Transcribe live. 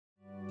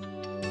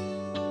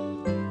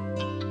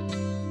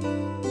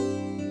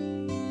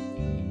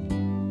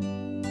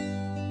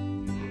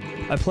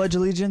I pledge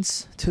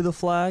allegiance to the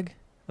flag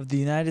of the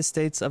United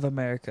States of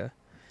America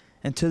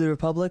and to the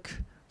republic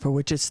for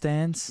which it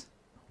stands,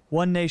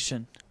 one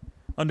nation,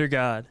 under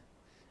God,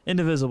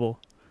 indivisible,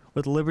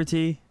 with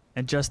liberty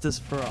and justice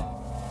for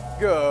all.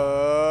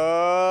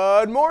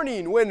 Good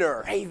morning,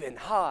 Winter Haven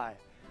High.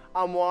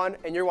 I'm Juan,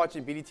 and you're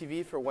watching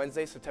BDTV for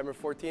Wednesday, September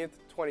 14th,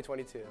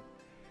 2022.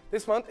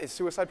 This month is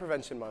Suicide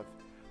Prevention Month.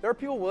 There are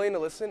people willing to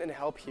listen and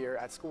help here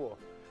at school.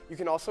 You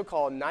can also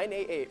call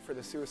 988 for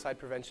the Suicide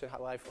Prevention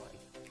Lifeline.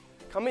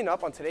 Coming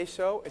up on today's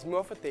show is Mu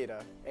Alpha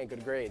Theta and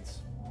good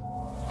grades.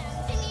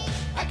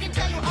 I can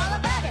tell you all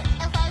about it.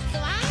 If I was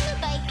around the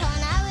bacon,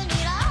 I would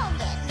eat all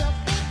of it. Go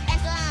big and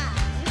slime.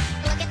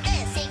 Look at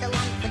this, take a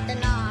lump with the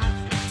knob.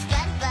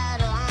 Spread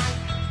battle on.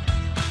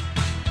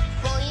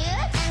 For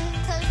years and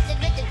toasted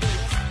with the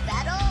grease.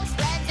 Battle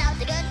spreads out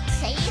the good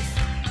taste.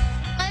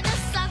 I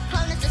just stop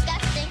calling it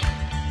disgusting.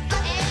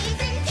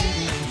 Anything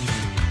change.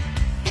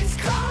 It's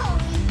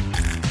cold.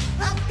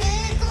 A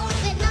big lump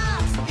with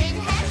knobs. It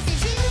has to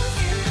choose.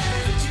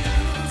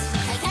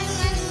 I can't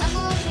imagine a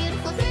more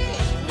beautiful thing.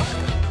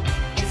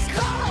 It's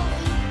cold.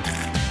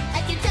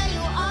 I can tell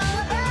you all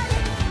about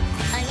it.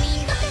 I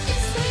mean, look at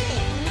this thing.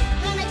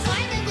 When I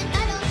tried it with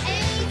battle,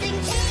 anything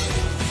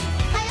changed.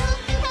 I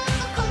hope you have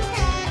a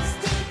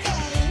fantastic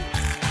day.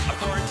 A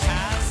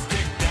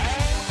fantastic day.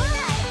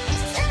 Right,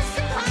 it's just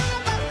a part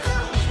of a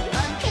cold,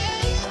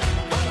 okay?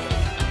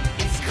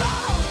 It's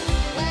cold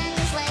when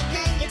it's like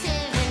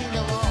negative in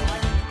the war.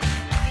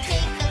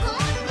 Take the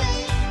corn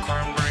break.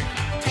 Corn break.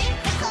 Take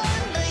the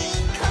corn break.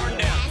 Corn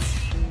dance.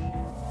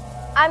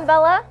 I'm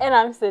Bella. And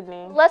I'm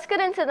Sydney. Let's get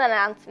into the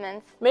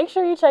announcements. Make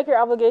sure you check your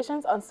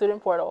obligations on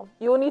Student Portal.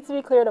 You will need to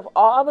be cleared of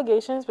all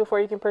obligations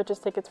before you can purchase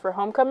tickets for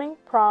homecoming,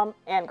 prom,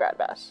 and grad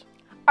bash.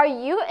 Are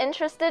you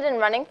interested in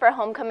running for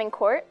homecoming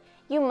court?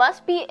 You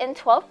must be in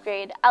 12th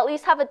grade, at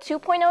least have a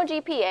 2.0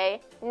 GPA,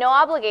 no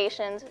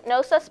obligations,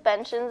 no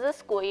suspensions this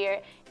school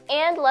year,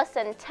 and less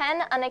than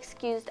 10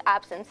 unexcused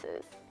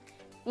absences.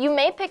 You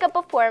may pick up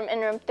a form in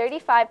room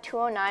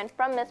 35209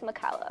 from Ms.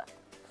 McCalla.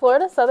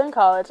 Florida Southern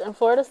College and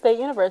Florida State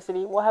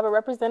University will have a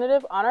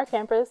representative on our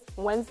campus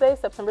Wednesday,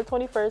 September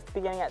 21st,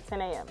 beginning at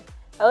 10 a.m.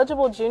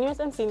 Eligible juniors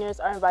and seniors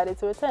are invited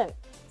to attend.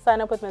 Sign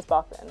up with Ms.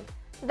 Bachman.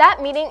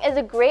 That meeting is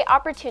a great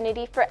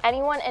opportunity for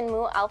anyone in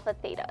Mu Alpha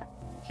Theta.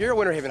 Here at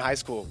Winter Haven High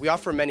School, we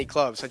offer many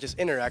clubs such as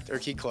Interact or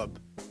Key Club,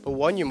 but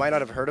one you might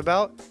not have heard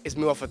about is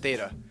Mu Alpha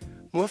Theta.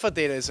 Mu Alpha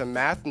Theta is a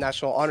math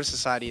national honor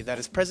society that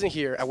is present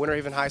here at Winter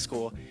Haven High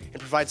School and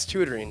provides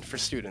tutoring for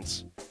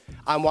students.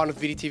 I'm Juan with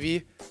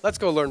BDTV. Let's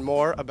go learn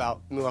more about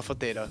Mu Alpha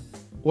Theta.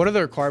 What are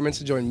the requirements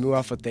to join Mu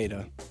Alpha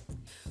Theta?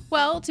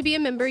 Well, to be a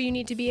member, you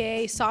need to be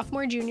a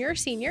sophomore, junior, or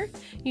senior.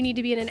 You need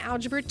to be in an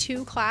Algebra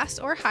 2 class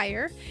or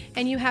higher,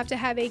 and you have to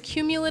have a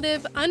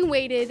cumulative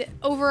unweighted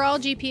overall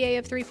GPA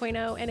of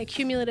 3.0 and a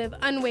cumulative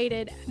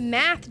unweighted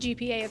math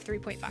GPA of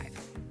 3.5.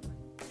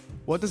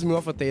 What does Mu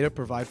Alpha Theta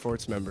provide for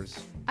its members?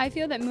 I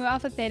feel that Mu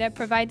Alpha Theta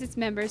provides its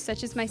members,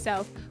 such as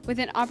myself, with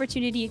an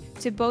opportunity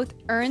to both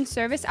earn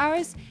service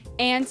hours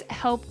and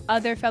help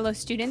other fellow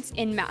students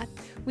in math.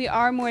 We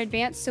are more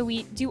advanced, so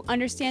we do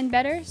understand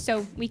better,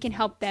 so we can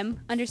help them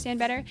understand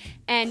better.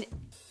 And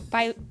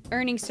by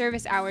earning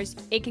service hours,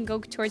 it can go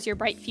towards your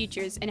bright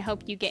futures and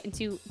help you get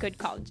into good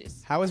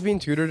colleges. How has being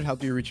tutored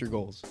helped you reach your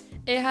goals?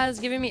 It has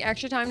given me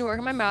extra time to work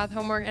on my math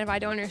homework, and if I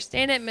don't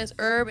understand it, Ms.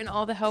 Herb and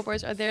all the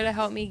helpers are there to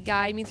help me,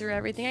 guide me through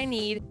everything I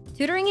need.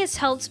 Tutoring has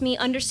helped me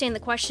understand the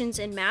questions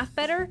in math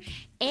better,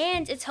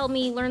 and it's helped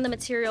me learn the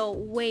material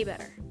way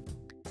better.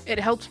 It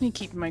helps me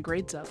keep my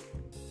grades up.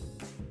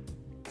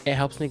 It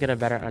helps me get a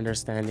better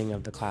understanding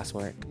of the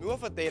classwork. Mu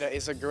Alpha Theta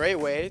is a great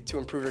way to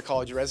improve your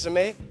college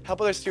resume,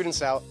 help other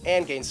students out,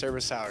 and gain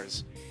service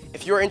hours.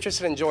 If you're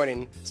interested in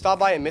joining, stop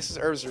by in Mrs.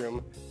 Herb's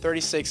room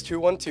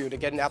 36212 to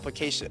get an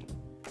application.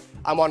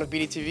 I'm Juan with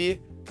BDTV.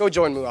 Go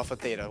join Mu Alpha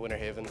Theta, Winter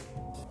Haven.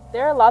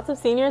 There are lots of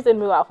seniors in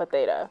Mu Alpha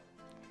Theta.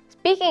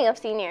 Speaking of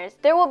seniors,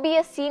 there will be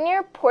a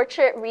senior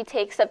portrait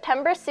retake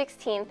September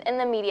 16th in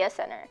the Media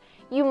Center.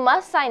 You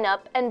must sign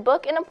up and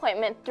book an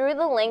appointment through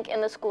the link in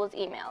the school's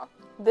email.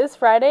 This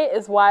Friday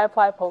is Why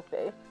Apply Polk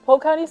Day.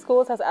 Polk County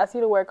Schools has asked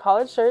you to wear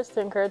college shirts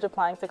to encourage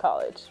applying to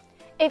college.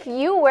 If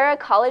you wear a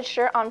college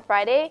shirt on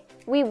Friday,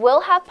 we will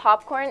have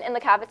popcorn in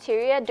the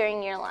cafeteria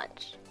during your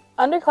lunch.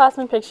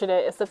 Underclassmen Picture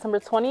Day is September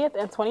 20th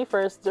and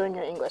 21st during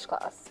your English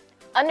class.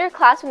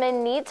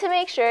 Underclassmen need to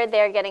make sure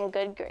they are getting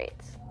good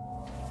grades.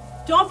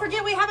 Don't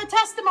forget we have a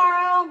test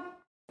tomorrow.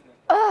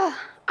 Ugh,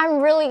 I'm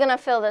really gonna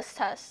fail this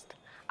test.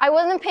 I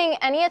wasn't paying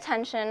any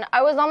attention.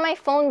 I was on my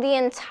phone the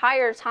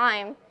entire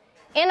time.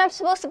 And I'm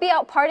supposed to be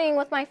out partying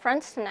with my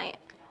friends tonight.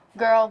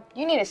 Girl,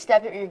 you need to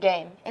step up your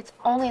game. It's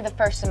only the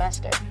first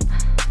semester.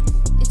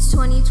 It's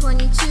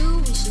 2022,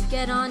 we should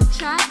get on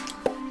track.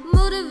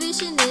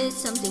 Motivation is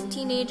something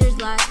teenagers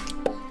lack.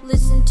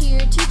 Listen to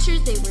your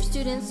teachers, they were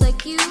students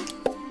like you.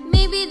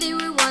 Maybe they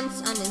were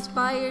once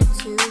uninspired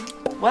too.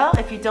 Well,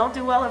 if you don't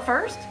do well at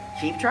first,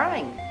 keep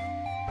trying.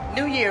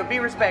 New year, be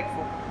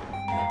respectful.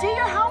 Do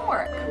your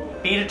homework.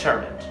 Be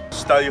determined.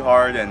 Study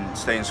hard and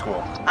stay in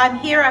school. I'm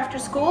here after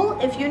school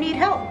if you need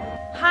help.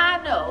 How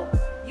I know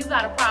you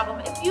got a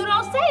problem if you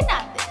don't say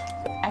nothing?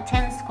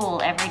 Attend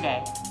school every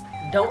day.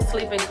 Don't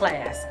sleep in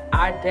class.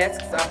 Our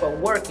desks are for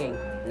working,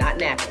 not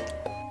napping.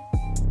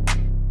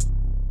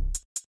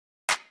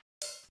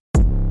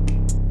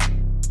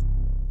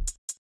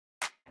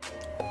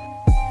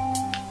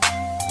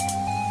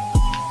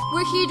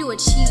 We're here to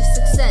achieve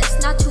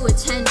success, not to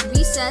attend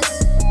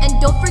recess.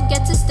 And don't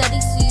forget to study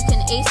so you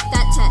can ace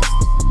that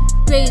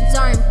test. Grades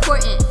are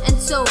important, and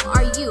so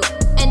are you.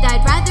 And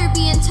I'd rather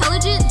be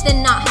intelligent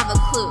than not have a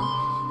clue.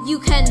 You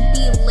can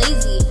be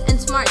lazy and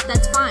smart,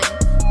 that's fine.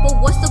 But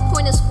what's the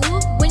point of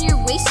school when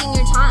you're wasting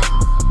your time?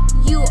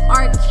 You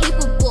are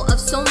capable of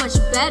so much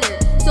better.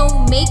 So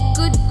make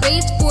good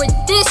grades for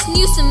this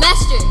new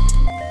semester.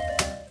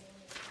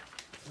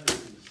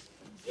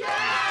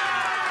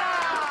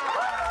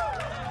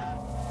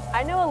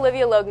 I know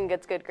Olivia Logan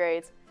gets good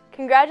grades.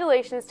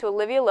 Congratulations to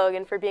Olivia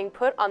Logan for being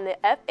put on the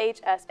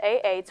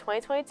FHSAA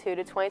 2022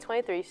 to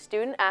 2023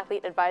 Student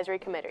Athlete Advisory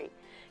Committee.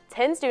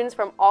 10 students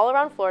from all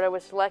around Florida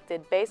were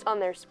selected based on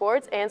their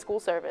sports and school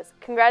service.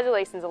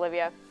 Congratulations,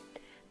 Olivia.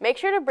 Make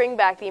sure to bring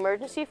back the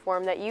emergency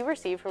form that you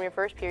received from your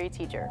first period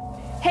teacher.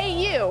 Hey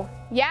you!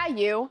 Yeah,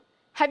 you!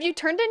 Have you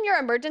turned in your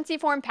emergency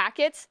form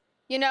packets?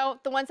 You know,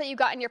 the ones that you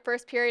got in your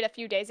first period a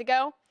few days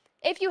ago?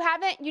 If you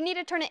haven't, you need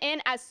to turn it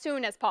in as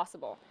soon as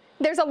possible.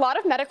 There's a lot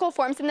of medical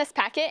forms in this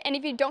packet, and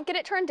if you don't get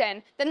it turned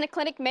in, then the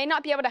clinic may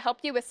not be able to help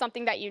you with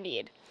something that you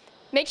need.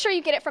 Make sure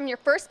you get it from your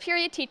first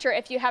period teacher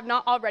if you have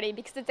not already,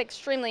 because it's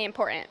extremely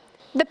important.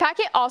 The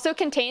packet also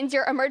contains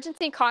your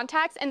emergency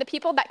contacts and the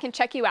people that can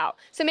check you out,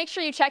 so make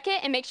sure you check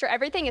it and make sure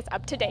everything is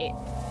up to date.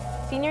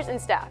 Seniors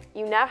and staff,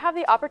 you now have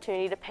the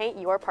opportunity to paint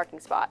your parking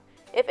spot.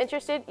 If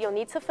interested, you'll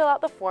need to fill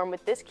out the form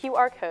with this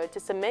QR code to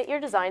submit your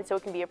design so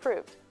it can be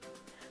approved.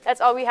 That's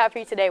all we have for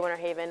you today, Winter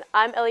Haven.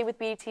 I'm Ellie with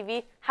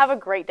BDTV. Have a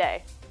great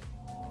day.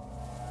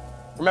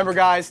 Remember,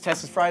 guys,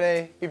 test is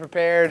Friday. Be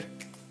prepared.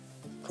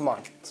 Come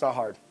on, it's not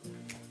hard.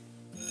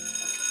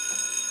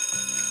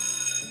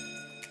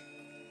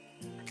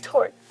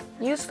 Tori,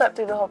 you slept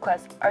through the whole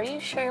class. Are you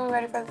sure you're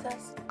ready for the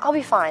test? I'll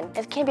be fine.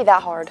 It can't be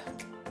that hard.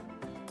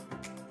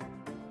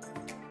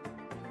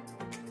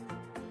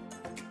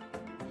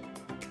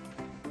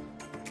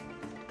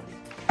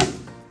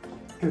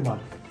 Good one.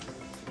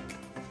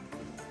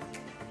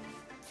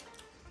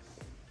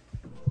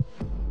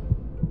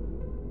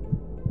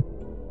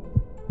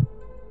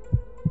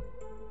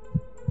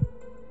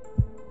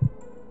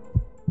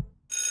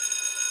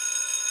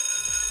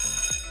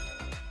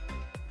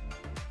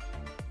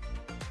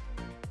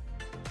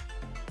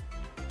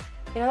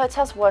 You know, that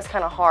test was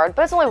kind of hard,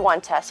 but it's only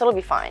one test, so it'll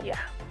be fine. Yeah.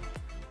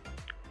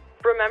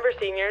 Remember,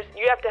 seniors,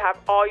 you have to have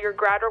all your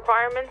grad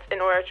requirements in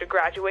order to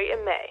graduate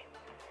in May.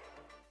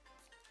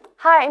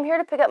 Hi, I'm here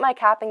to pick up my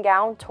cap and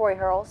gown, Tori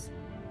Hurls.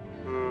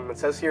 It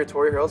says here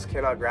Tori Hurls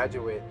cannot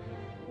graduate.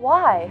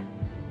 Why?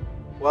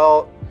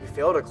 Well, you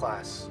failed a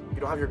class. You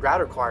don't have your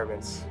grad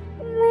requirements.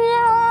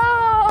 No!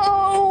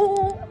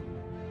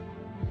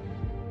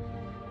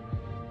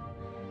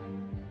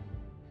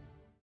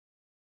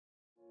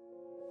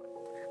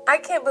 I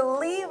can't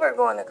believe we're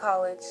going to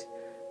college.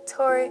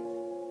 Tori,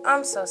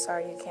 I'm so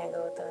sorry you can't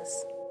go with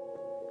us.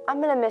 I'm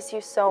gonna miss you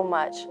so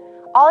much.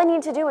 All I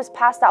need to do is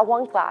pass that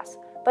one class,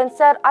 but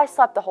instead I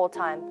slept the whole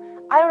time.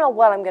 I don't know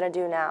what I'm gonna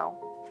do now.